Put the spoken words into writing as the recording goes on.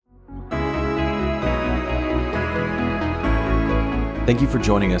Thank you for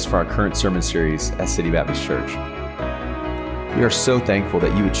joining us for our current sermon series at City Baptist Church. We are so thankful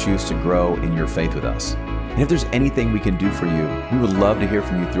that you would choose to grow in your faith with us. And if there's anything we can do for you, we would love to hear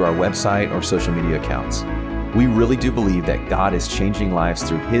from you through our website or social media accounts. We really do believe that God is changing lives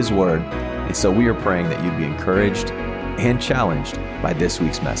through His Word, and so we are praying that you'd be encouraged and challenged by this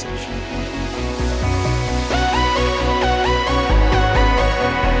week's message.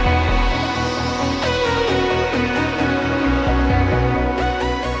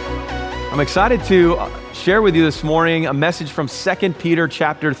 I'm excited to share with you this morning a message from 2 Peter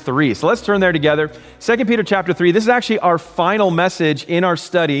chapter 3. So let's turn there together. 2 Peter chapter 3. This is actually our final message in our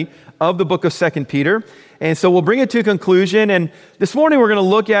study of the book of 2 Peter. And so we'll bring it to a conclusion. And this morning we're going to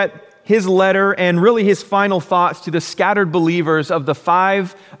look at his letter and really his final thoughts to the scattered believers of the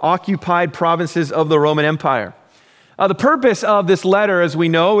 5 occupied provinces of the Roman Empire. The purpose of this letter, as we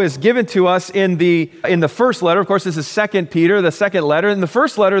know, is given to us in the first letter. Of course, this is 2 Peter, the second letter. In the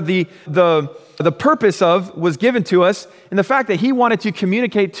first letter, the purpose of was given to us in the fact that he wanted to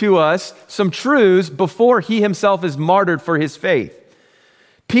communicate to us some truths before he himself is martyred for his faith.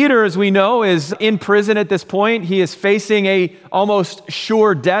 Peter, as we know, is in prison at this point. He is facing a almost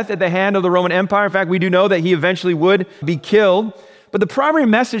sure death at the hand of the Roman Empire. In fact, we do know that he eventually would be killed. But the primary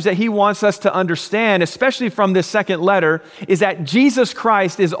message that he wants us to understand, especially from this second letter, is that Jesus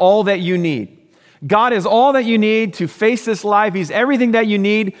Christ is all that you need. God is all that you need to face this life. He's everything that you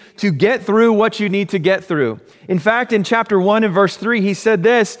need to get through what you need to get through. In fact, in chapter 1 and verse 3, he said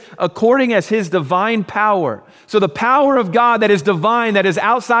this, according as his divine power. So the power of God that is divine, that is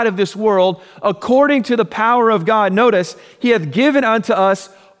outside of this world, according to the power of God, notice, he hath given unto us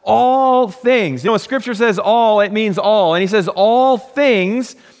all things. You know, when scripture says all, it means all. And he says all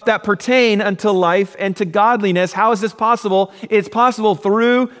things that pertain unto life and to godliness. How is this possible? It's possible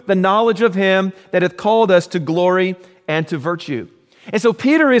through the knowledge of him that hath called us to glory and to virtue. And so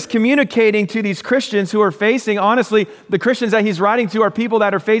Peter is communicating to these Christians who are facing, honestly, the Christians that he's writing to are people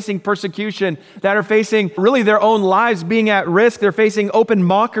that are facing persecution, that are facing really their own lives being at risk. They're facing open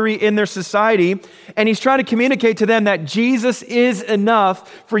mockery in their society. And he's trying to communicate to them that Jesus is enough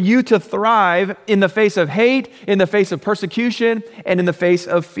for you to thrive in the face of hate, in the face of persecution, and in the face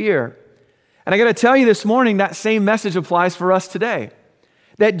of fear. And I got to tell you this morning, that same message applies for us today.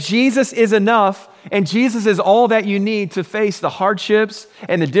 That Jesus is enough and Jesus is all that you need to face the hardships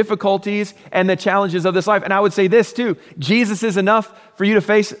and the difficulties and the challenges of this life. And I would say this too, Jesus is enough for you to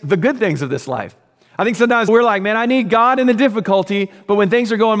face the good things of this life. I think sometimes we're like, man, I need God in the difficulty, but when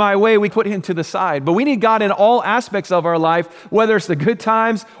things are going my way, we put him to the side. But we need God in all aspects of our life, whether it's the good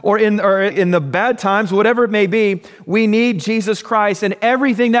times or in the bad times, whatever it may be, we need Jesus Christ and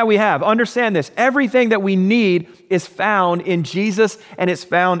everything that we have. Understand this, everything that we need is found in Jesus and it's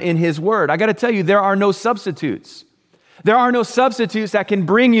found in his word. I got to tell you, there are no substitutes. There are no substitutes that can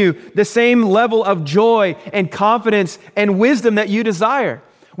bring you the same level of joy and confidence and wisdom that you desire.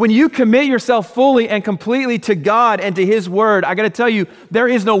 When you commit yourself fully and completely to God and to his word, I got to tell you, there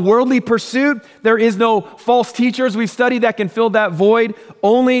is no worldly pursuit. There is no false teachers we've studied that can fill that void.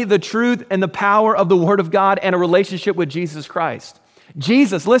 Only the truth and the power of the word of God and a relationship with Jesus Christ.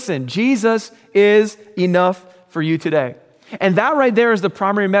 Jesus, listen, Jesus is enough for you today. And that right there is the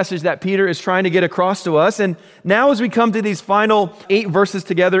primary message that Peter is trying to get across to us. And now as we come to these final 8 verses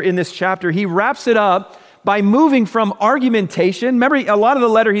together in this chapter, he wraps it up by moving from argumentation. Remember, a lot of the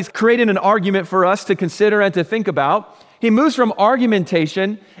letter, he's created an argument for us to consider and to think about. He moves from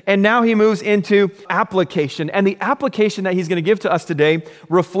argumentation, and now he moves into application. And the application that he's going to give to us today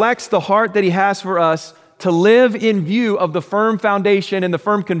reflects the heart that he has for us to live in view of the firm foundation and the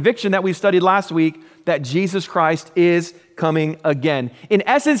firm conviction that we studied last week that Jesus Christ is coming again. In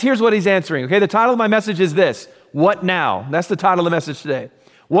essence, here's what he's answering. Okay, the title of my message is this: What now? That's the title of the message today.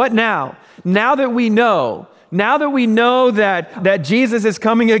 What now? Now that we know that Jesus is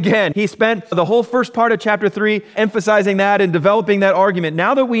coming again. He spent the whole first part of chapter 3 emphasizing that and developing that argument.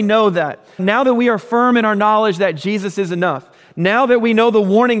 Now that we know that, now that we are firm in our knowledge that Jesus is enough, now that we know the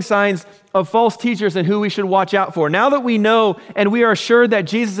warning signs of false teachers and who we should watch out for, now that we know and we are assured that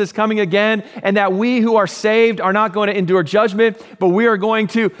Jesus is coming again and that we who are saved are not going to endure judgment, but we are going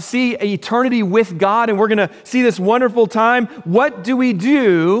to see eternity with God and we're going to see this wonderful time, what do we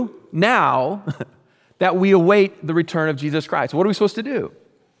do now that we await the return of Jesus Christ? What are we supposed to do?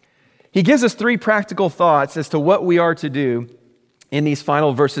 He gives us 3 practical thoughts as to what we are to do in these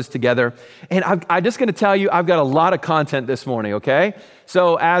final verses together. And I'm just going to tell you, I've got a lot of content this morning, okay?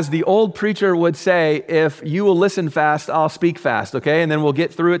 So as the old preacher would say, if you will listen fast, I'll speak fast, okay? And then we'll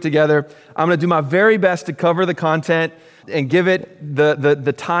get through it together. I'm going to do my very best to cover the content and give it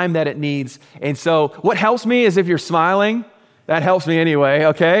the time that it needs. And so what helps me is if you're smiling, That helps me anyway,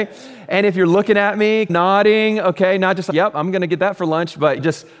 okay? And if you're looking at me, nodding, okay, not just, yep, I'm going to get that for lunch, but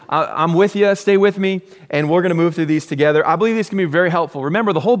just, I'm with you, stay with me, and we're going to move through these together. I believe these can be very helpful.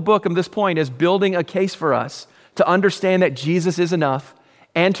 Remember, the whole book at this point is building a case for us to understand that Jesus is enough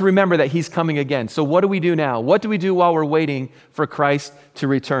and to remember that he's coming again. So what do we do now? What do we do while we're waiting for Christ to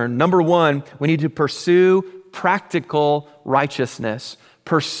return? Number one, we need to pursue practical righteousness.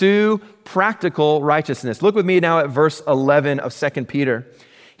 Pursue practical righteousness. Look with me now at verse 11 of 2 Peter.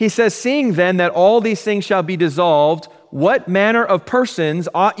 He says, seeing then that all these things shall be dissolved, what manner of persons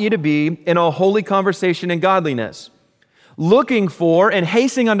ought ye to be in all holy conversation and godliness, looking for and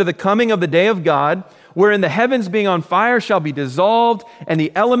hastening unto the coming of the day of God, wherein the heavens being on fire shall be dissolved, and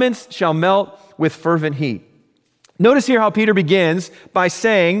the elements shall melt with fervent heat. Notice here how Peter begins by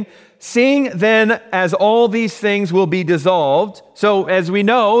saying, seeing then as all these things will be dissolved. So as we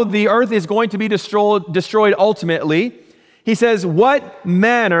know, the earth is going to be destroyed ultimately. He says, what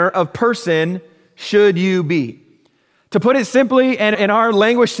manner of person should you be? To put it simply, and in our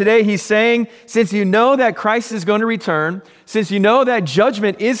language today, he's saying, since you know that Christ is going to return, since you know that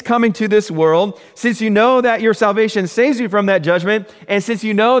judgment is coming to this world, since you know that your salvation saves you from that judgment, and since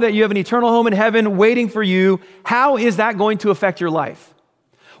you know that you have an eternal home in heaven waiting for you, how is that going to affect your life?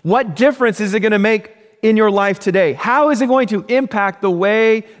 What difference is it going to make in your life today? How is it going to impact the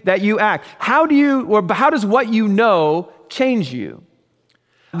way that you act? How does what you know change you?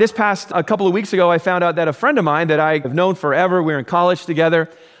 This past a couple of weeks ago, I found out that a friend of mine that I've known forever, we were in college together,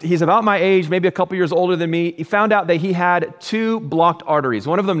 he's about my age, maybe a couple years older than me. He found out that he had 2 blocked arteries.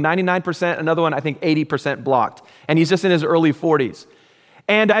 One of them 99%, another one I think 80% blocked. And he's just in his early 40s.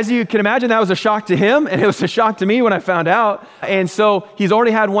 And as you can imagine, that was a shock to him, and it was a shock to me when I found out. And so he's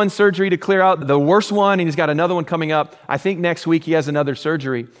already had one surgery to clear out the worst one, and he's got another one coming up. I think next week he has another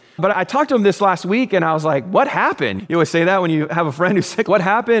surgery. But I talked to him this last week, and I was like, what happened? You always say that when you have a friend who's sick. What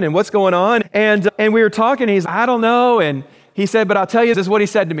happened, and what's going on? And we were talking, and he's, I don't know. And he said, but I'll tell you, this is what he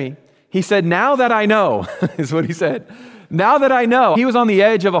said to me. He said, now that I know, is what he said. Now that I know. He was on the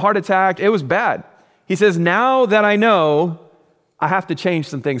edge of a heart attack. It was bad. He says, now that I know, I have to change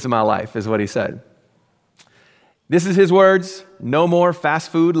some things in my life, is what he said. This is his words. No more fast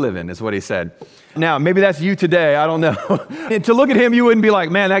food living, is what he said. Now, maybe that's you today. I don't know. And to look at him, you wouldn't be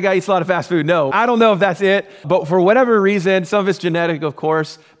like, man, that guy eats a lot of fast food. No, I don't know if that's it. But for whatever reason, some of it's genetic, of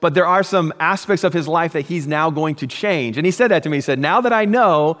course, but there are some aspects of his life that he's now going to change. And he said that to me. He said, now that I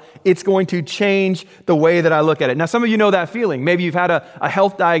know, it's going to change the way that I look at it. Now, some of you know that feeling. Maybe you've had a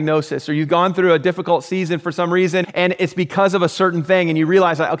health diagnosis, or you've gone through a difficult season for some reason, and it's because of a certain thing, and you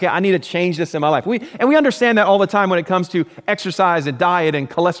realize, like, okay, I need to change this in my life. We understand that all the time when it comes to exercise and diet and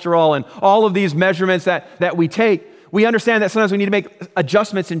cholesterol and all of these measurements that we take. We understand that sometimes we need to make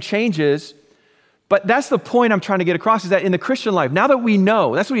adjustments and changes, but that's the point I'm trying to get across, is that in the Christian life, now that we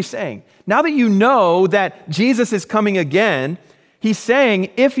know, that's what he's saying, now that you know that Jesus is coming again, he's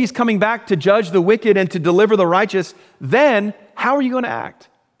saying if he's coming back to judge the wicked and to deliver the righteous, then how are you going to act?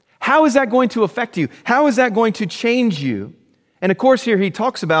 How is that going to affect you? How is that going to change you? And of course, here he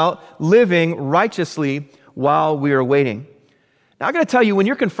talks about living righteously while we are waiting. Now, I got to tell you, when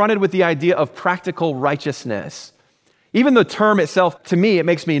you're confronted with the idea of practical righteousness, even the term itself, to me, it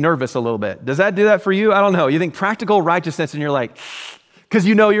makes me nervous a little bit. Does that do that for you? I don't know. You think practical righteousness and you're like, because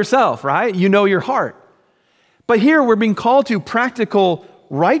you know yourself, right? You know your heart. But here we're being called to practical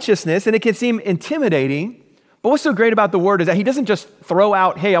righteousness, and it can seem intimidating. But what's so great about the word is that he doesn't just throw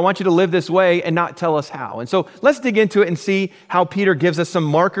out, hey, I want you to live this way, and not tell us how. And so let's dig into it and see how Peter gives us some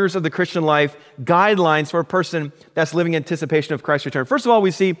markers of the Christian life, guidelines for a person that's living in anticipation of Christ's return. First of all,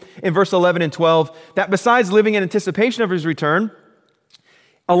 we see in verse 11 and 12 that besides living in anticipation of his return,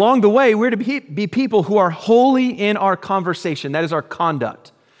 along the way, we're to be people who are holy in our conversation. That is our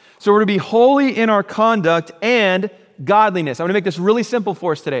conduct. So we're to be holy in our conduct and godliness. I'm going to make this really simple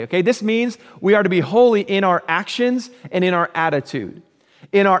for us today, okay? This means we are to be holy in our actions and in our attitude.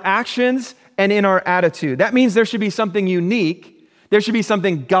 In our actions and in our attitude. That means there should be something unique. There should be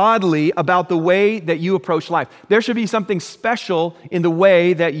something godly about the way that you approach life. There should be something special in the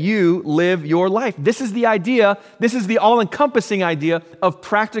way that you live your life. This is the idea, this is the all-encompassing idea of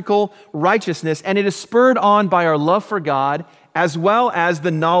practical righteousness, and it is spurred on by our love for God as well as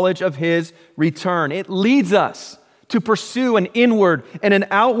the knowledge of his return. It leads us to pursue an inward and an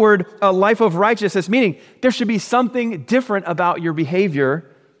outward life of righteousness, meaning there should be something different about your behavior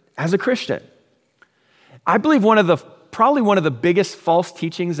as a Christian. I believe probably one of the biggest false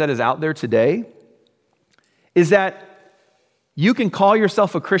teachings that is out there today is that you can call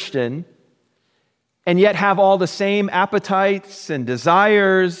yourself a Christian and yet have all the same appetites and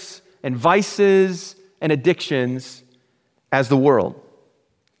desires and vices and addictions as the world.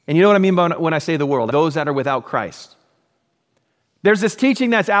 And you know what I mean by when I say the world? Those that are without Christ. There's this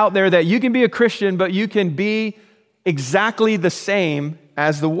teaching that's out there that you can be a Christian, but you can be exactly the same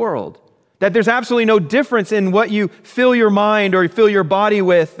as the world. That there's absolutely no difference in what you fill your mind or fill your body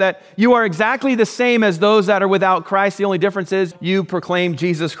with, that you are exactly the same as those that are without Christ. The only difference is you proclaim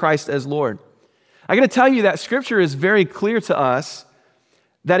Jesus Christ as Lord. I got to tell you that Scripture is very clear to us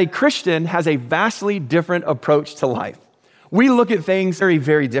that a Christian has a vastly different approach to life. We look at things very,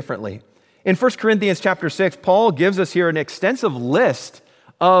 very differently. In 1 Corinthians chapter 6, Paul gives us here an extensive list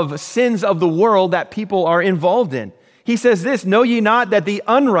of sins of the world that people are involved in. He says this, "Know ye not that the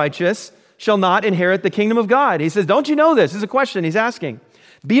unrighteous shall not inherit the kingdom of God?" He says, don't you know this? This is a question he's asking.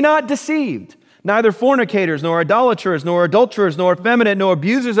 "Be not deceived. Neither fornicators, nor idolaters, nor adulterers, nor effeminate, nor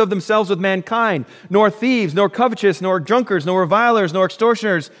abusers of themselves with mankind, nor thieves, nor covetous, nor drunkards, nor revilers, nor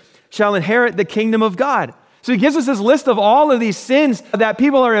extortioners shall inherit the kingdom of God." So he gives us this list of all of these sins that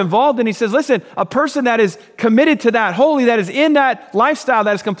people are involved in. He says, listen, a person that is committed to that, holy, that is in that lifestyle,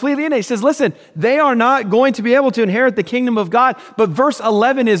 that is completely in it. He says, listen, they are not going to be able to inherit the kingdom of God. But verse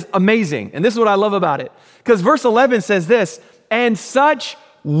 11 is amazing. And this is what I love about it. Because verse 11 says this, "And such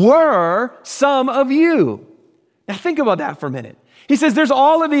were some of you." Now think about that for a minute. He says there's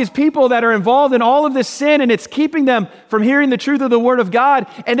all of these people that are involved in all of this sin, and it's keeping them from hearing the truth of the word of God.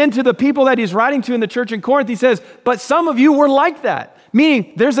 And then to the people that he's writing to in the church in Corinth, he says, but some of you were like that.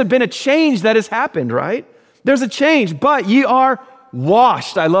 Meaning there's been a change that has happened, right? There's a change, but ye are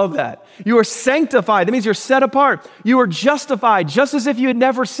washed. I love that. You are sanctified. That means you're set apart. You are justified, just as if you had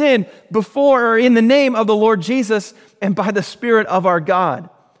never sinned before or in the name of the Lord Jesus and by the Spirit of our God.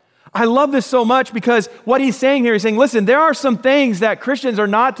 I love this so much because what he's saying here, he's saying, listen, there are some things that Christians are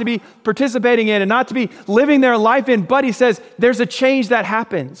not to be participating in and not to be living their life in, but he says there's a change that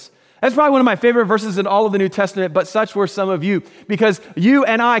happens. That's probably one of my favorite verses in all of the New Testament, but such were some of you, because you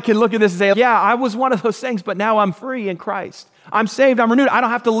and I can look at this and say, yeah, I was one of those things, but now I'm free in Christ. I'm saved, I'm renewed. I don't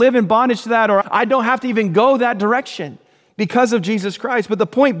have to live in bondage to that, or I don't have to even go that direction because of Jesus Christ. But the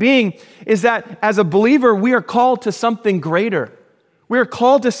point being is that as a believer, we are called to something greater. We are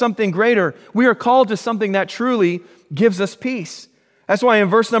called to something greater. We are called to something that truly gives us peace. That's why in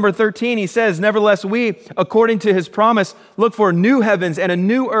verse number 13, he says, "Nevertheless we, according to his promise, look for new heavens and a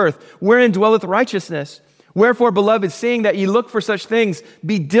new earth, wherein dwelleth righteousness. Wherefore, beloved, seeing that ye look for such things,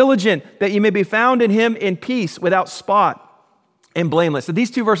 be diligent that ye may be found in him in peace, without spot and blameless." So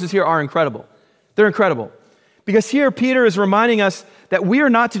these two verses here are incredible. They're incredible. Because here Peter is reminding us that we are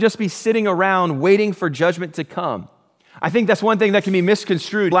not to just be sitting around waiting for judgment to come. I think that's one thing that can be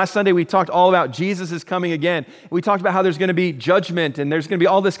misconstrued. Last Sunday, we talked all about Jesus is coming again. We talked about how there's going to be judgment and there's going to be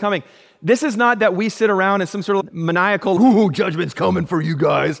all this coming. This is not that we sit around in some sort of maniacal, ooh, judgment's coming for you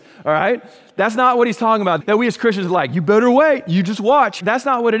guys, all right? That's not what he's talking about. That we as Christians are like, you better wait, you just watch. That's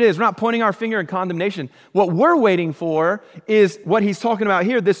not what it is. We're not pointing our finger in condemnation. What we're waiting for is what he's talking about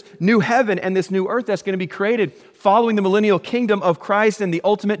here, this new heaven and this new earth that's going to be created following the millennial kingdom of Christ and the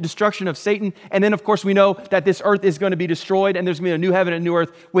ultimate destruction of Satan. And then, of course, we know that this earth is going to be destroyed and there's going to be a new heaven and a new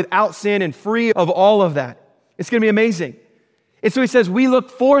earth without sin and free of all of that. It's going to be amazing. And so he says, we look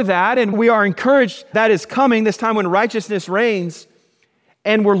for that and we are encouraged that is coming, this time when righteousness reigns,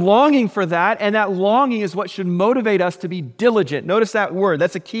 and we're longing for that, and that longing is what should motivate us to be diligent. Notice that word,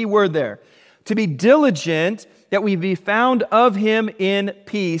 that's a key word there. To be diligent, that we be found of him in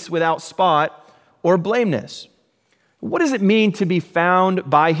peace without spot or blameless. What does it mean to be found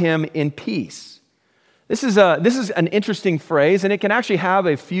by him in peace? This is an interesting phrase, and it can actually have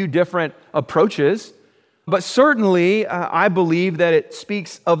a few different approaches. But certainly, I believe that it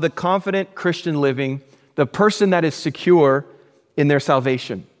speaks of the confident Christian living, the person that is secure in their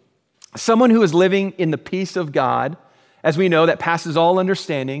salvation. Someone who is living in the peace of God, as we know, that passes all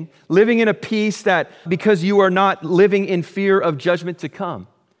understanding, living in a peace that, because you are not living in fear of judgment to come.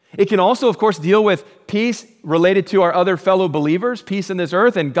 It can also, of course, deal with peace related to our other fellow believers, peace in this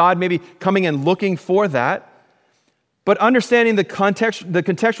earth, and God maybe coming and looking for that. But understanding the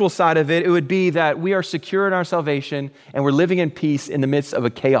contextual side of it, it would be that we are secure in our salvation and we're living in peace in the midst of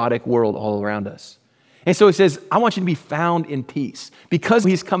a chaotic world all around us. And so he says, I want you to be found in peace. Because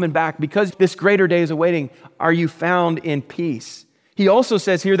he's coming back, because this greater day is awaiting, are you found in peace? He also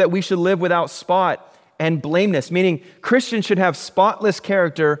says here that we should live without spot and blameless, meaning Christians should have spotless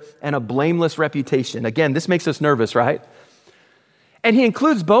character and a blameless reputation. Again, this makes us nervous, right? And he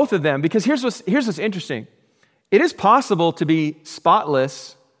includes both of them because here's what's interesting. It is possible to be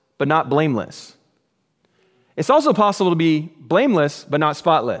spotless, but not blameless. It's also possible to be blameless, but not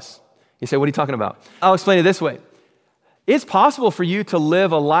spotless. You say, what are you talking about? I'll explain it this way. It's possible for you to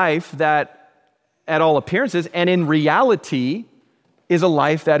live a life that at all appearances, and in reality is a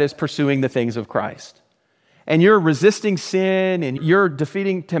life that is pursuing the things of Christ. And you're resisting sin, and you're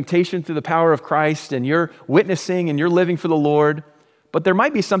defeating temptation through the power of Christ, and you're witnessing, and you're living for the Lord. But there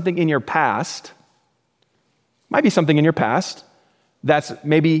might be something in your past, that's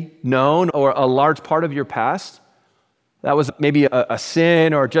maybe known, or a large part of your past that was maybe a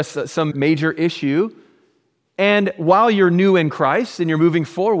sin or just some major issue. And while you're new in Christ and you're moving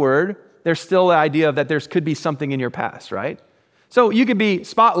forward, there's still the idea that there could be something in your past, right? So you could be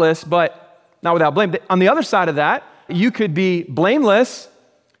spotless, but not without blame. On the other side of that, you could be blameless,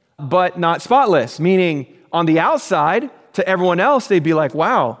 but not spotless, meaning on the outside, to everyone else, they'd be like,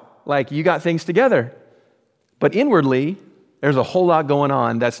 wow, like you got things together. But inwardly, there's a whole lot going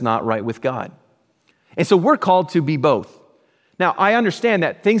on that's not right with God. And so we're called to be both. Now, I understand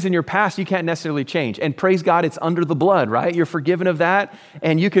that things in your past you can't necessarily change. And praise God, it's under the blood, right? You're forgiven of that,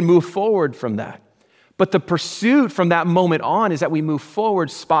 and you can move forward from that. But the pursuit from that moment on is that we move forward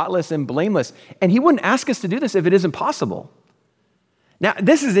spotless and blameless. And he wouldn't ask us to do this if it isn't possible. Now,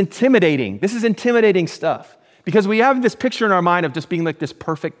 this is intimidating. This is intimidating stuff. Because we have this picture in our mind of just being like this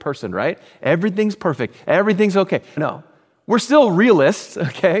perfect person, right? Everything's perfect. Everything's okay. No. We're still realists,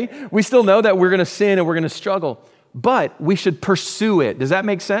 okay? We still know that we're going to sin and we're going to struggle, but we should pursue it. Does that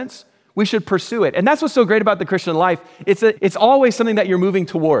make sense? We should pursue it. And that's what's so great about the Christian life. It's always something that you're moving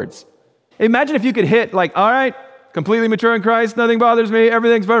towards. Imagine if you could hit like, all right, completely mature in Christ, nothing bothers me,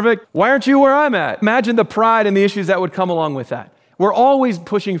 everything's perfect. Why aren't you where I'm at? Imagine the pride and the issues that would come along with that. We're always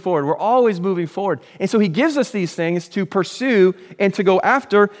pushing forward. We're always moving forward. And so he gives us these things to pursue and to go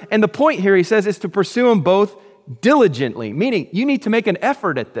after. And the point here, he says, is to pursue them both diligently, meaning you need to make an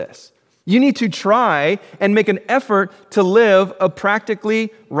effort at this. You need to try and make an effort to live a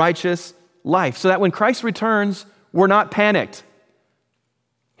practically righteous life so that when Christ returns, we're not panicked.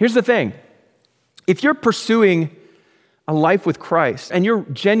 Here's the thing. If you're pursuing a life with Christ and you're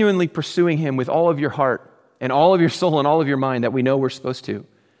genuinely pursuing him with all of your heart and all of your soul and all of your mind that we know we're supposed to,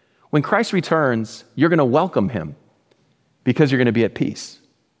 when Christ returns, you're going to welcome him because you're going to be at peace.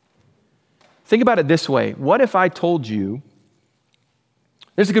 Think about it this way. What if I told you,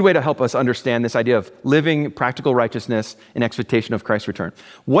 there's a good way to help us understand this idea of living practical righteousness in expectation of Christ's return.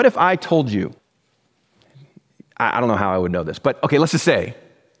 What if I told you, I don't know how I would know this, but okay, let's just say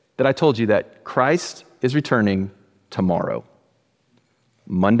that I told you that Christ is returning tomorrow,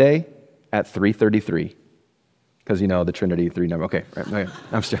 Monday at 3:33, because you know the Trinity 3 number. Okay, right, okay.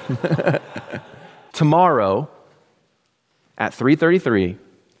 I'm just tomorrow at 3:33,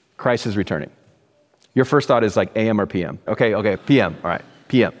 Christ is returning. Your first thought is like AM or PM. Okay, PM. All right,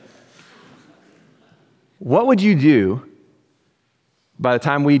 PM. What would you do by the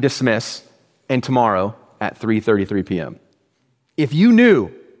time we dismiss and tomorrow at 3:33 p.m.? If you knew,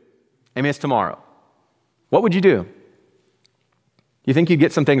 I mean, it's tomorrow, what would you do? You think you'd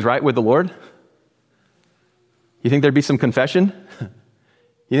get some things right with the Lord? You think there'd be some confession?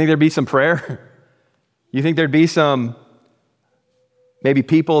 You think there'd be some prayer? You think there'd be some maybe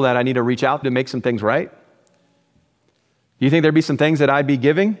people that I need to reach out to make some things right? Do you think there'd be some things that I'd be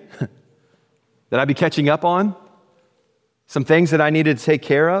giving, that I'd be catching up on? Some things that I needed to take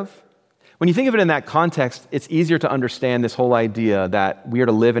care of? When you think of it in that context, it's easier to understand this whole idea that we are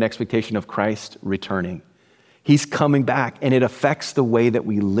to live in expectation of Christ returning. He's coming back, and it affects the way that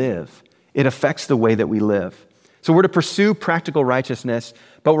we live. It affects the way that we live. So we're to pursue practical righteousness,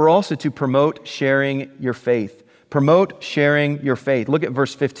 but we're also to promote sharing your faith. Promote sharing your faith. Look at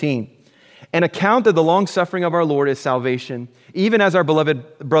verse 15. And account that the long suffering of our Lord is salvation, even as our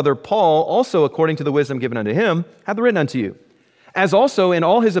beloved brother Paul, also according to the wisdom given unto him, hath written unto you. As also in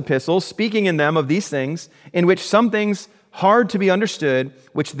all his epistles, speaking in them of these things, in which some things hard to be understood,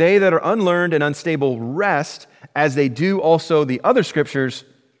 which they that are unlearned and unstable wrest, as they do also the other scriptures,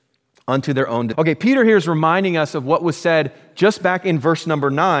 unto their own. Okay, Peter here is reminding us of what was said just back in verse number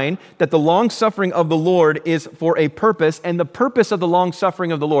 9, that the long suffering of the Lord is for a purpose, and the purpose of the long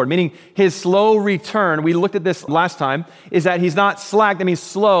suffering of the Lord, meaning his slow return, we looked at this last time, is that he's not slack, that means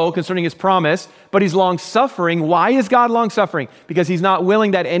slow concerning his promise, but he's long suffering. Why is God long suffering? Because he's not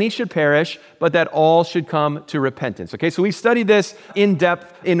willing that any should perish, but that all should come to repentance. Okay, so we studied this in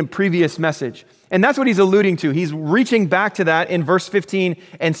depth in a previous message. And that's what he's alluding to. He's reaching back to that in verse 15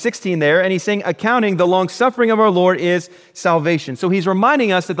 and 16 there, and he's saying, accounting the long suffering of our Lord is salvation. So he's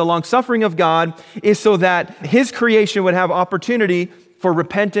reminding us that the long suffering of God is so that his creation would have opportunity for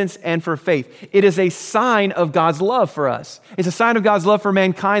repentance and for faith. It is a sign of God's love for us. It's a sign of God's love for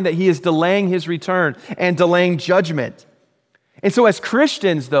mankind that he is delaying his return and delaying judgment. And so as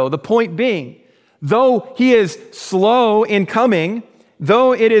Christians, though, the point being, though he is slow in coming,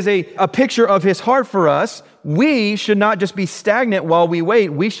 Though it is a picture of his heart for us, we should not just be stagnant while we wait.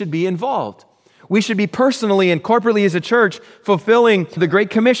 We should be involved. We should be personally and corporately as a church fulfilling the Great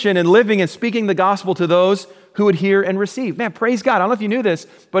Commission and living and speaking the gospel to those who would hear and receive. Man, praise God. I don't know if you knew this,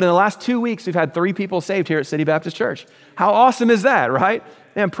 but in the last 2 weeks, we've had 3 people saved here at City Baptist Church. How awesome is that, right?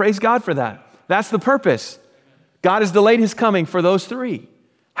 Man, praise God for that. That's the purpose. God has delayed his coming for those 3.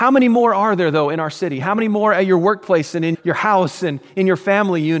 How many more are there, though, in our city? How many more at your workplace and in your house and in your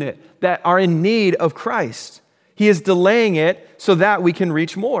family unit that are in need of Christ? He is delaying it so that we can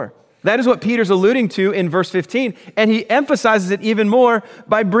reach more. That is what Peter's alluding to in verse 15, and he emphasizes it even more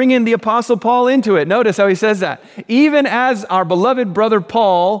by bringing the Apostle Paul into it. Notice how he says that. Even as our beloved brother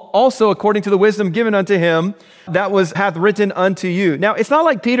Paul, also according to the wisdom given unto him, hath written unto you. Now, it's not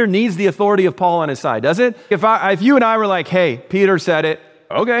like Peter needs the authority of Paul on his side, does it? If you and I were like, hey, Peter said it,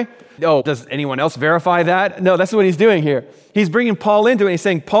 okay. Oh, does anyone else verify that? No, that's what he's doing here. He's bringing Paul into it. He's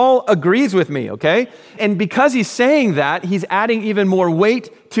saying, Paul agrees with me, okay? And because he's saying that, he's adding even more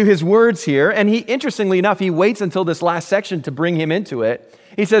weight to his words here. And interestingly enough, he waits until this last section to bring him into it.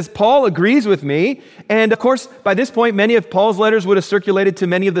 He says, Paul agrees with me. And of course, by this point, many of Paul's letters would have circulated to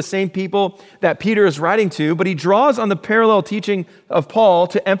many of the same people that Peter is writing to, but he draws on the parallel teaching of Paul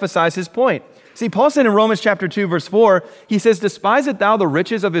to emphasize his point. See, Paul said in Romans chapter 2, verse 4, he says, despisest thou the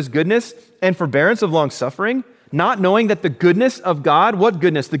riches of his goodness and forbearance of long suffering, not knowing that the goodness of God, what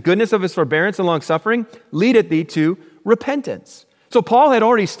goodness? The goodness of his forbearance and long suffering leadeth thee to repentance. So Paul had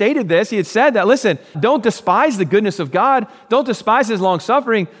already stated this. He had said that, listen, don't despise the goodness of God. Don't despise his long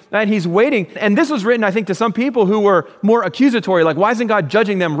suffering. And he's waiting. And this was written, I think, to some people who were more accusatory, like, why isn't God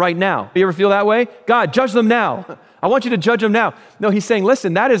judging them right now? You ever feel that way? God, judge them now. I want you to judge them now. No, he's saying,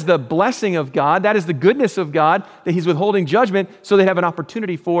 listen, that is the blessing of God. That is the goodness of God, that he's withholding judgment so they have an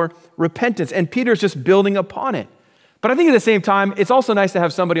opportunity for repentance. And Peter's just building upon it. But I think at the same time, it's also nice to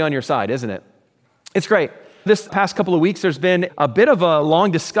have somebody on your side, isn't it? It's great. This past couple of weeks, there's been a bit of a long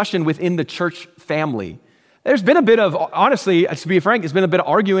discussion within the church family. There's been a bit of, honestly, to be frank, there's been a bit of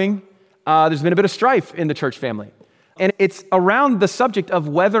arguing. There's been a bit of strife in the church family. And it's around the subject of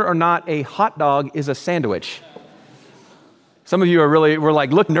whether or not a hot dog is a sandwich. Some of you were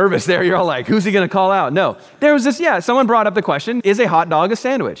like, look nervous there. You're all like, who's he going to call out? No. There was this, someone brought up the question, is a hot dog a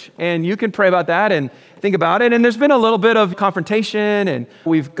sandwich? And you can pray about that and think about it. And there's been a little bit of confrontation, and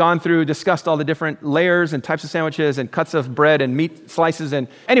we've discussed all the different layers and types of sandwiches and cuts of bread and meat slices. And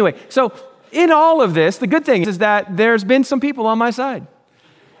anyway, so in all of this, the good thing is that there's been some people on my side.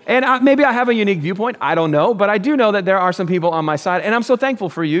 And maybe I have a unique viewpoint. I don't know. But I do know that there are some people on my side. And I'm so thankful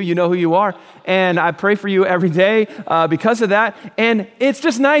for you. You know who you are. And I pray for you every day because of that. And it's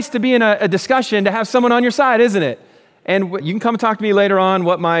just nice to be in a discussion to have someone on your side, isn't it? And you can come talk to me later on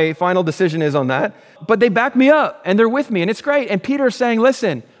what my final decision is on that. But they back me up and they're with me. And it's great. And Peter's saying,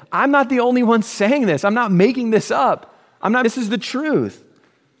 listen, I'm not the only one saying this. I'm not making this up. This is the truth.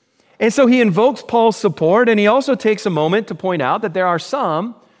 And so he invokes Paul's support. And he also takes a moment to point out that there are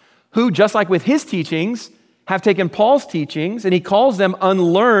some who, just like with his teachings, have taken Paul's teachings, and he calls them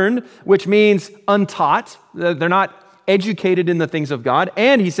unlearned, which means untaught. They're not educated in the things of God.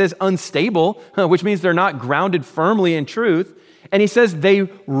 And he says unstable, which means they're not grounded firmly in truth. And he says they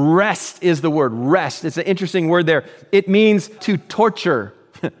rest is the word, rest. It's an interesting word there. It means to torture.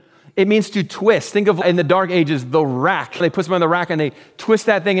 It means to twist. Think of, in the dark ages, the rack. They put them on the rack and they twist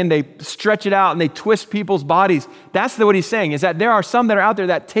that thing and they stretch it out and they twist people's bodies. That's what he's saying, is that there are some that are out there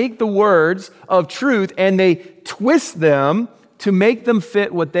that take the words of truth and they twist them to make them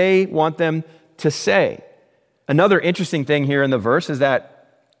fit what they want them to say. Another interesting thing here in the verse is that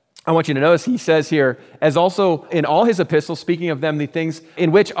I want you to notice he says here, as also in all his epistles, speaking of them, the things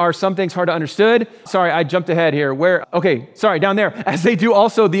in which are some things hard to understood. Sorry, I jumped ahead here. Down there. As they do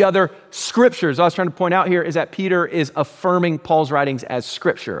also the other scriptures. What I was trying to point out here is that Peter is affirming Paul's writings as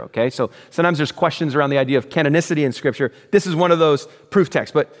scripture, okay? So sometimes there's questions around the idea of canonicity in scripture. This is one of those proof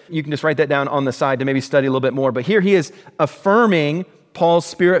texts, but you can just write that down on the side to maybe study a little bit more. But here he is affirming Paul's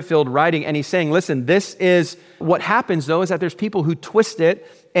spirit-filled writing, and he's saying, listen, this is what happens, though, is that there's people who twist it,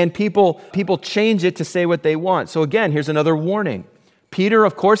 and people change it to say what they want. So again, here's another warning. Peter,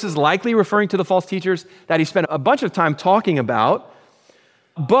 of course, is likely referring to the false teachers that he spent a bunch of time talking about,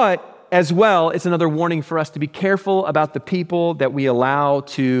 but as well, it's another warning for us to be careful about the people that we allow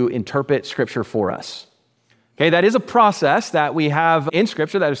to interpret Scripture for us. Okay, that is a process that we have in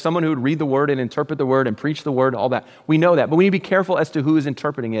Scripture, that is someone who would read the Word and interpret the Word and preach the Word, all that. We know that, but we need to be careful as to who is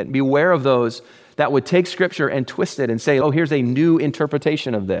interpreting it and be aware of those that would take Scripture and twist it and say, oh, here's a new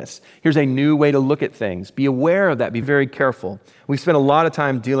interpretation of this. Here's a new way to look at things. Be aware of that. Be very careful. We've spent a lot of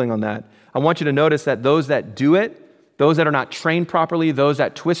time dealing on that. I want you to notice that those that do it, those that are not trained properly, those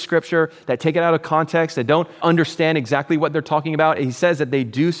that twist Scripture, that take it out of context, that don't understand exactly what they're talking about. And he says that they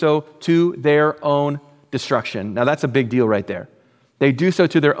do so to their own destruction. Now that's a big deal right there. They do so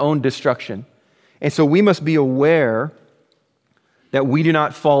to their own destruction. And so we must be aware that we do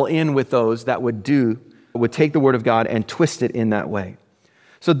not fall in with those that would take the Word of God and twist it in that way.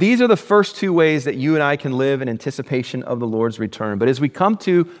 So these are the first two ways that you and I can live in anticipation of the Lord's return. But as we come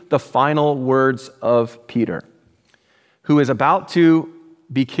to the final words of Peter, who is about to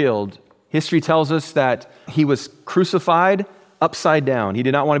be killed, history tells us that he was crucified upside down. He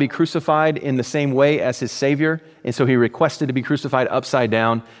did not want to be crucified in the same way as his Savior, and so he requested to be crucified upside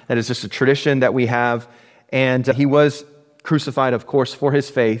down. That is just a tradition that we have. And he was crucified, of course, for his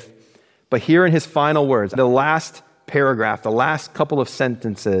faith. But here in his final words, the last paragraph, the last couple of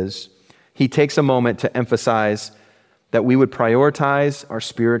sentences, he takes a moment to emphasize that we would prioritize our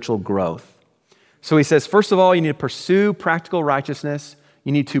spiritual growth. So he says, first of all, you need to pursue practical righteousness.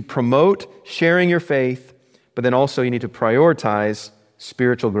 You need to promote sharing your faith, but then also you need to prioritize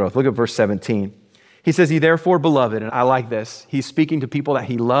spiritual growth. Look at verse 17. He says, "Ye therefore, beloved," and I like this. He's speaking to people that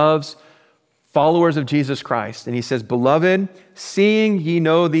he loves, followers of Jesus Christ. And he says, "Beloved, seeing ye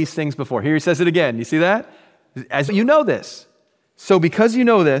know these things before." Here he says it again. You see that? As you know this. So because you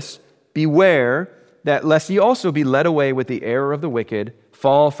know this, beware that lest ye also be led away with the error of the wicked,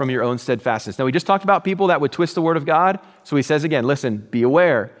 fall from your own steadfastness. Now we just talked about people that would twist the word of God. So he says again, listen, be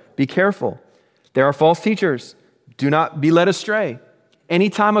aware, be careful. There are false teachers. Do not be led astray.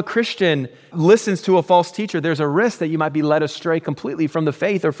 Anytime a Christian listens to a false teacher, there's a risk that you might be led astray completely from the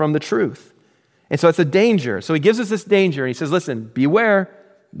faith or from the truth. And so it's a danger. So he gives us this danger and he says, listen, beware,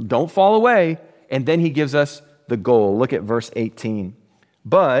 don't fall away. And then he gives us the goal. Look at verse 18.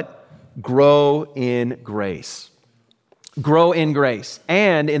 But grow in grace. Grow in grace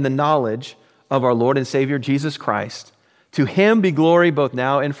and in the knowledge of our Lord and Savior Jesus Christ. To him be glory both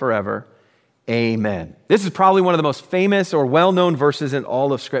now and forever. Amen. This is probably one of the most famous or well-known verses in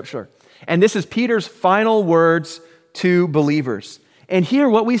all of Scripture. And this is Peter's final words to believers. And here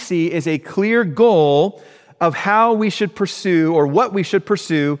what we see is a clear goal of how we should pursue or what we should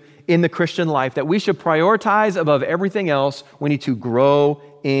pursue in the Christian life, that we should prioritize above everything else. We need to grow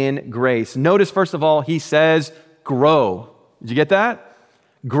in grace. Notice, first of all, he says, grow. Did you get that?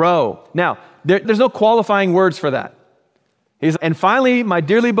 Grow. Now, there's no qualifying words for that. And finally, my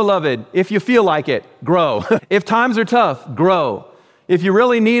dearly beloved, if you feel like it, grow. If times are tough, grow. If you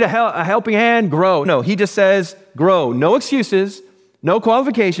really need a helping hand, grow. No, he just says, grow. No excuses, no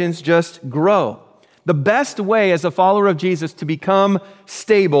qualifications, just grow. The best way as a follower of Jesus to become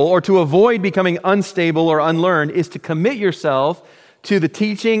stable or to avoid becoming unstable or unlearned is to commit yourself to the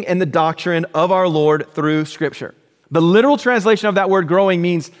teaching and the doctrine of our Lord through Scripture. The literal translation of that word growing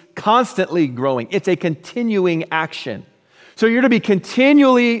means constantly growing. It's a continuing action. So you're to be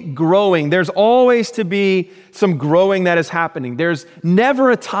continually growing. There's always to be some growing that is happening. There's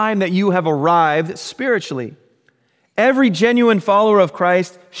never a time that you have arrived spiritually. Every genuine follower of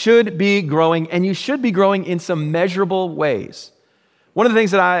Christ should be growing, and you should be growing in some measurable ways. One of the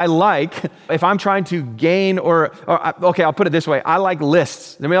things that I like, if I'm trying to gain okay, I'll put it this way. I like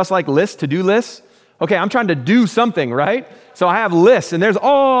lists. Anybody else like lists, to-do lists? Okay, I'm trying to do something, right? So I have lists, and there's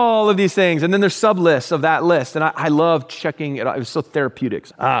all of these things, and then there's sub-lists of that list, and I love checking it out. It was so therapeutic.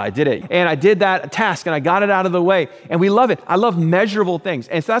 I did it. And I did that task, and I got it out of the way, and we love it. I love measurable things,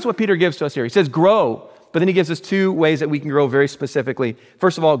 and so that's what Peter gives to us here. He says, grow. But then he gives us two ways that we can grow very specifically.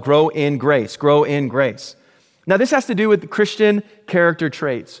 First of all, grow in grace. Grow in grace. Now, this has to do with Christian character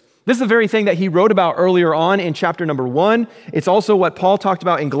traits. This is the very thing that he wrote about earlier on in chapter number 1. It's also what Paul talked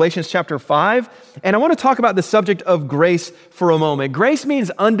about in Galatians chapter 5. And I want to talk about the subject of grace for a moment. Grace means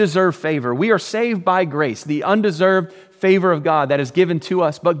undeserved favor. We are saved by grace, the undeserved favor of God that is given to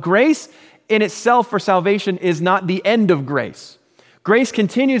us. But grace in itself for salvation is not the end of grace. Grace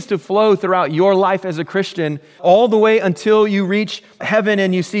continues to flow throughout your life as a Christian all the way until you reach heaven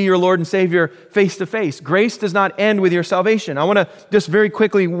and you see your Lord and Savior face to face. Grace does not end with your salvation. I want to just very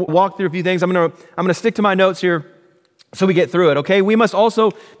quickly walk through a few things. I'm going to stick to my notes here so we get through it, okay? We must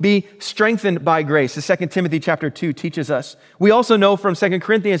also be strengthened by grace. The 2 Timothy chapter 2 teaches us. We also know from 2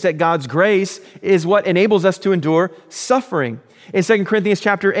 Corinthians that God's grace is what enables us to endure suffering. In 2 Corinthians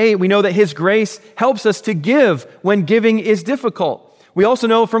chapter 8, we know that his grace helps us to give when giving is difficult. We also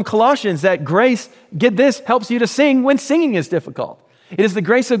know from Colossians that grace, get this, helps you to sing when singing is difficult. It is the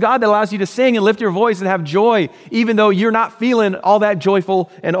grace of God that allows you to sing and lift your voice and have joy, even though you're not feeling all that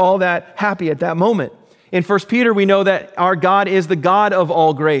joyful and all that happy at that moment. In 1 Peter, we know that our God is the God of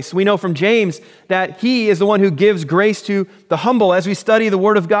all grace. We know from James that he is the one who gives grace to the humble. As we study the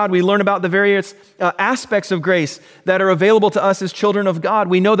Word of God, we learn about the various aspects of grace that are available to us as children of God.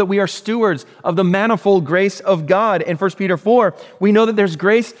 We know that we are stewards of the manifold grace of God. In 1 Peter 4, we know that there's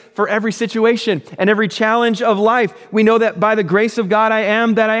grace for every situation and every challenge of life. We know that by the grace of God, I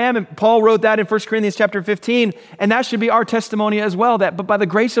am that I am. And Paul wrote that in 1 Corinthians chapter 15, and that should be our testimony as well, that but by the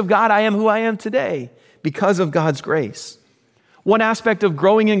grace of God, I am who I am today. Because of God's grace. One aspect of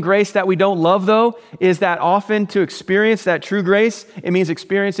growing in grace that we don't love, though, is that often to experience that true grace, it means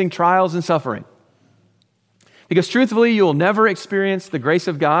experiencing trials and suffering. Because truthfully, you will never experience the grace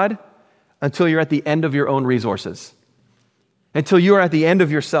of God until you're at the end of your own resources, until you are at the end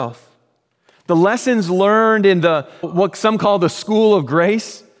of yourself. The lessons learned in what some call the school of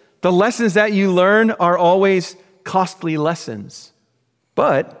grace, the lessons that you learn are always costly lessons,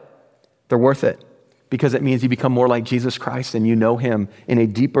 but they're worth it. Because it means you become more like Jesus Christ and you know him in a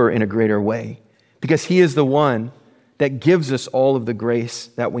deeper and a greater way. Because he is the one that gives us all of the grace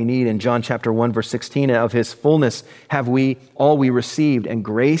that we need. In John chapter 1, verse 16, of his fullness have we all we received, and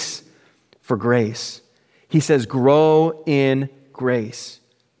grace for grace. He says, grow in grace.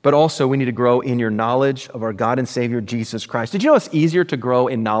 But also we need to grow in your knowledge of our God and Savior, Jesus Christ. Did you know it's easier to grow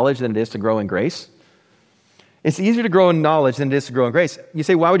in knowledge than it is to grow in grace? It's easier to grow in knowledge than it is to grow in grace. You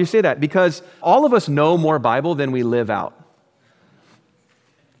say, why would you say that? Because all of us know more Bible than we live out.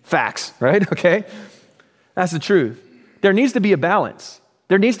 Facts, right? Okay? That's the truth. There needs to be a balance.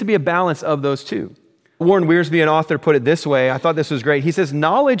 There needs to be a balance of those two. Warren Wiersbe, an author, put it this way. I thought this was great. He says,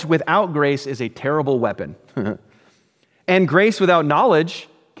 knowledge without grace is a terrible weapon. And grace without knowledge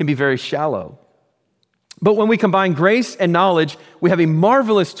can be very shallow. But when we combine grace and knowledge, we have a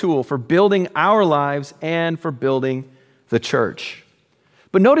marvelous tool for building our lives and for building the church.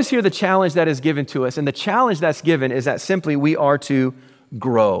 But notice here the challenge that is given to us. And the challenge that's given is that simply we are to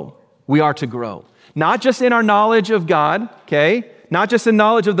grow. We are to grow. Not just in our knowledge of God, okay? Not just in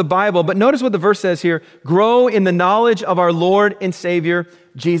knowledge of the Bible, but notice what the verse says here. Grow in the knowledge of our Lord and Savior,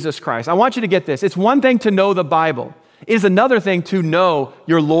 Jesus Christ. I want you to get this. It's one thing to know the Bible. It is another thing to know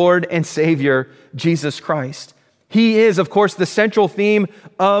your Lord and Savior, Jesus Christ. He is, of course, the central theme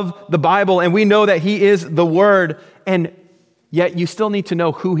of the Bible, and we know that he is the Word, and yet you still need to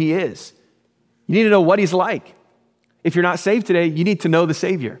know who he is. You need to know what he's like. If you're not saved today, you need to know the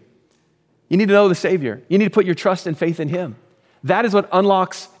Savior. You need to know the Savior. You need to put your trust and faith in him. That is what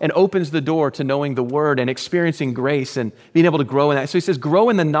unlocks and opens the door to knowing the Word and experiencing grace and being able to grow in that. So he says, grow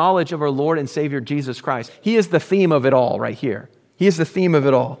in the knowledge of our Lord and Savior, Jesus Christ. He is the theme of it all right here. He is the theme of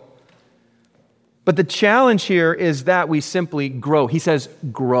it all. But the challenge here is that we simply grow. He says,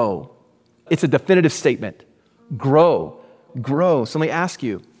 grow. It's a definitive statement. Grow, grow. So let me ask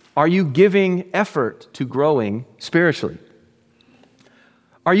you, are you giving effort to growing spiritually?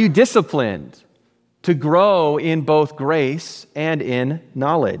 Are you disciplined to grow in both grace and in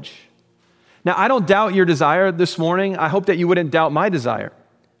knowledge? Now, I don't doubt your desire this morning. I hope that you wouldn't doubt my desire.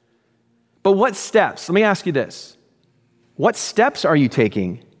 But what steps, let me ask you this. What steps are you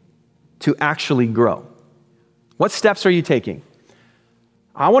taking to actually grow? What steps are you taking?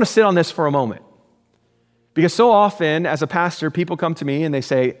 I want to sit on this for a moment. Because so often, as a pastor, people come to me and they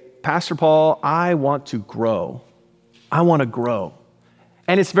say, Pastor Paul, I want to grow. I want to grow.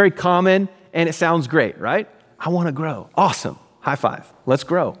 And it's very common and it sounds great, right? I want to grow. Awesome. High five. Let's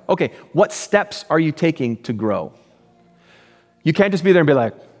grow. Okay, what steps are you taking to grow? You can't just be there and be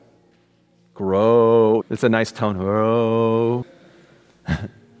like, grow. It's a nice tone. Grow.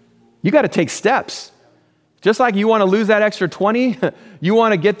 You got to take steps. Just like you want to lose that extra 20, you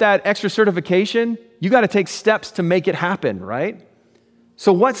want to get that extra certification, you got to take steps to make it happen, right?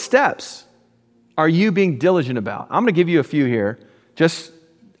 So what steps are you being diligent about? I'm going to give you a few here.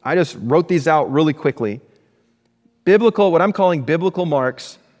 I just wrote these out really quickly. What I'm calling biblical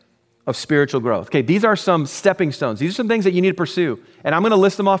marks of spiritual growth. Okay, these are some stepping stones. These are some things that you need to pursue. And I'm going to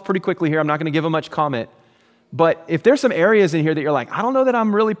list them off pretty quickly here. I'm not going to give them much comment. But if there's some areas in here that you're like, I don't know that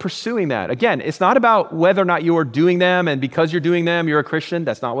I'm really pursuing that. Again, it's not about whether or not you are doing them, and because you're doing them, you're a Christian.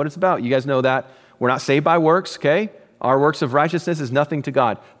 That's not what it's about. You guys know that. We're not saved by works, okay? Our works of righteousness is nothing to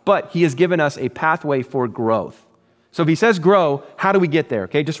God. But he has given us a pathway for growth. So if he says grow, how do we get there?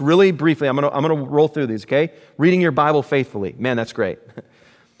 Okay, just really briefly, I'm gonna roll through these, okay? Reading your Bible faithfully. Man, that's great.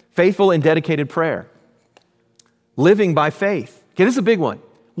 Faithful and dedicated prayer. Living by faith. Okay, this is a big one.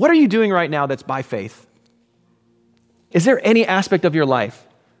 What are you doing right now that's by faith? Is there any aspect of your life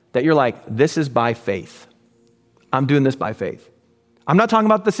that you're like, this is by faith? I'm doing this by faith. I'm not talking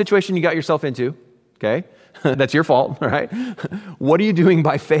about the situation you got yourself into, okay? That's your fault, all right? What are you doing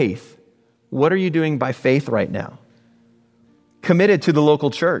by faith? What are you doing by faith right now? Committed to the local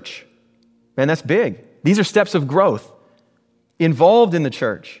church. Man, that's big. These are steps of growth. Involved in the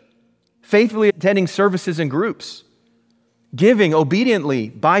church. Faithfully attending services and groups. Giving obediently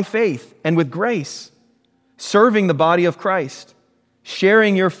by faith and with grace. Serving the body of Christ.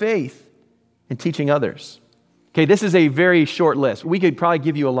 Sharing your faith and teaching others. Okay, this is a very short list. We could probably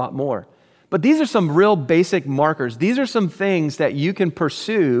give you a lot more. But these are some real basic markers. These are some things that you can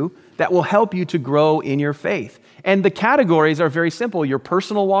pursue that will help you to grow in your faith. And the categories are very simple. Your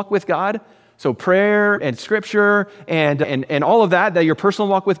personal walk with God, so prayer and scripture and all of that your personal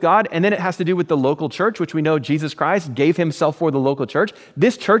walk with God. And then it has to do with the local church, which we know Jesus Christ gave himself for the local church.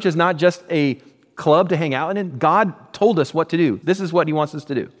 This church is not just a club to hang out in. God told us what to do. This is what he wants us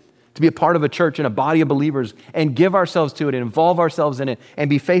to do. To be a part of a church and a body of believers and give ourselves to it and involve ourselves in it and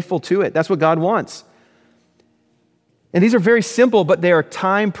be faithful to it. That's what God wants. And these are very simple, but they are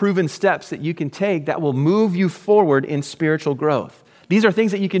time-proven steps that you can take that will move you forward in spiritual growth. These are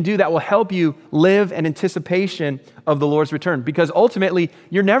things that you can do that will help you live in anticipation of the Lord's return, because ultimately,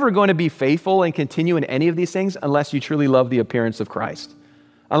 you're never going to be faithful and continue in any of these things unless you truly love the appearance of Christ,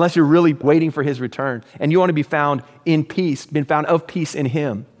 unless you're really waiting for his return and you want to be found in peace, been found of peace in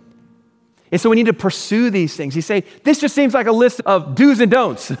him. And so we need to pursue these things. You say, this just seems like a list of do's and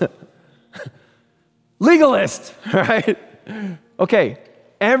don'ts. Legalist, right? Okay,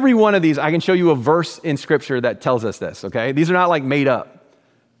 every one of these, I can show you a verse in Scripture that tells us this, okay? These are not like made up.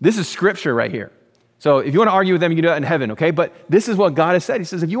 This is Scripture right here. So if you want to argue with them, you can do that in heaven, okay? But this is what God has said. He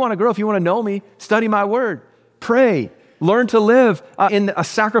says, if you want to grow, if you want to know me, study my word, pray, learn to live in a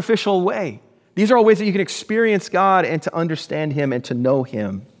sacrificial way. These are all ways that you can experience God and to understand him and to know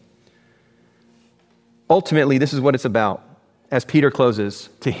him. Ultimately, this is what it's about. As Peter closes,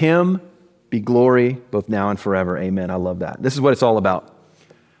 to him be glory both now and forever. Amen. I love that. This is what it's all about.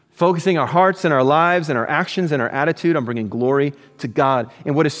 Focusing our hearts and our lives and our actions and our attitude on bringing glory to God.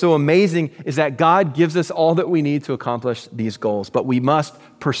 And what is so amazing is that God gives us all that we need to accomplish these goals. But we must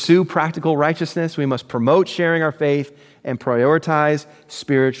pursue practical righteousness. We must promote sharing our faith and prioritize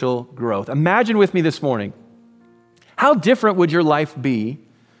spiritual growth. Imagine with me this morning, how different would your life be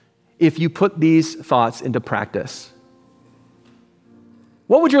if you put these thoughts into practice?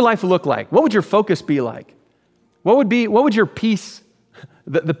 What would your life look like? What would your focus be like? What would your peace,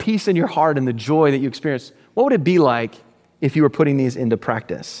 the peace in your heart and the joy that you experience, what would it be like if you were putting these into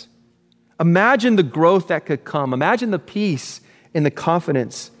practice? Imagine the growth that could come. Imagine the peace and the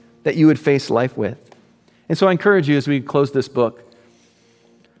confidence that you would face life with. And so I encourage you as we close this book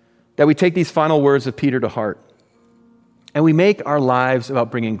that we take these final words of Peter to heart and we make our lives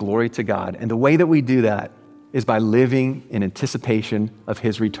about bringing glory to God. And the way that we do that is by living in anticipation of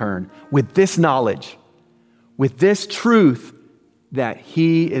his return with this knowledge, with this truth that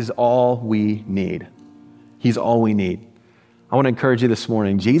he is all we need. He's all we need. I want to encourage you this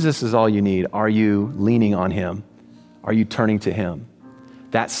morning. Jesus is all you need. Are you leaning on him? Are you turning to him?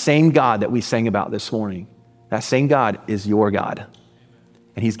 That same God that we sang about this morning, that same God is your God.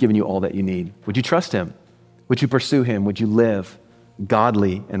 And he's given you all that you need. Would you trust him? Would you pursue him? Would you live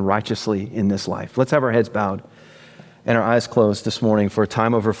godly and righteously in this life? Let's have our heads bowed and our eyes closed this morning for a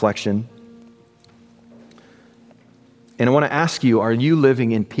time of reflection. And I want to ask you, are you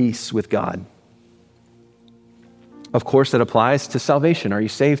living in peace with God? Of course, that applies to salvation. Are you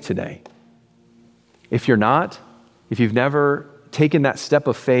saved today? If you're not, if you've never taken that step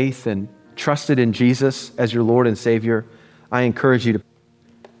of faith and trusted in Jesus as your Lord and Savior, I encourage you to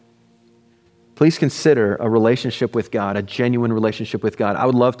please consider a relationship with God, a genuine relationship with God. I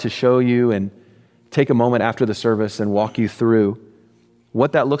would love to show you and take a moment after the service and walk you through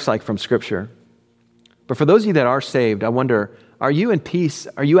what that looks like from Scripture. But for those of you that are saved, I wonder, are you in peace?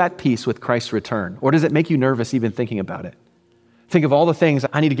 Are you at peace with Christ's return? Or does it make you nervous even thinking about it? Think of all the things,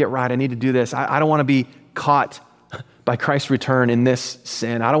 I need to get right, I need to do this. I don't want to be caught by Christ's return in this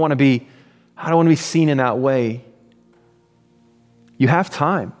sin. I don't want to be seen in that way. You have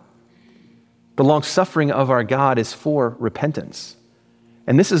time. The long suffering of our God is for repentance.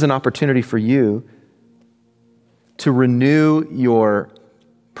 And this is an opportunity for you to renew your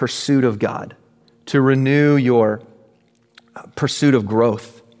pursuit of God, to renew your pursuit of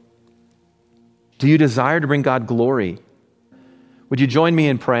growth. Do you desire to bring God glory? Would you join me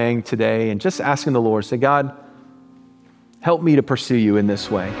in praying today and just asking the Lord, say, God, help me to pursue you in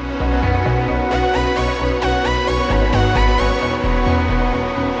this way.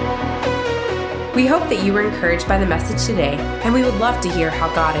 We hope that you were encouraged by the message today, and we would love to hear how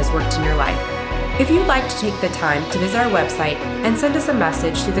God has worked in your life. If you'd like to take the time to visit our website and send us a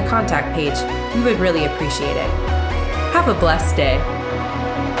message through the contact page, we would really appreciate it. Have a blessed day.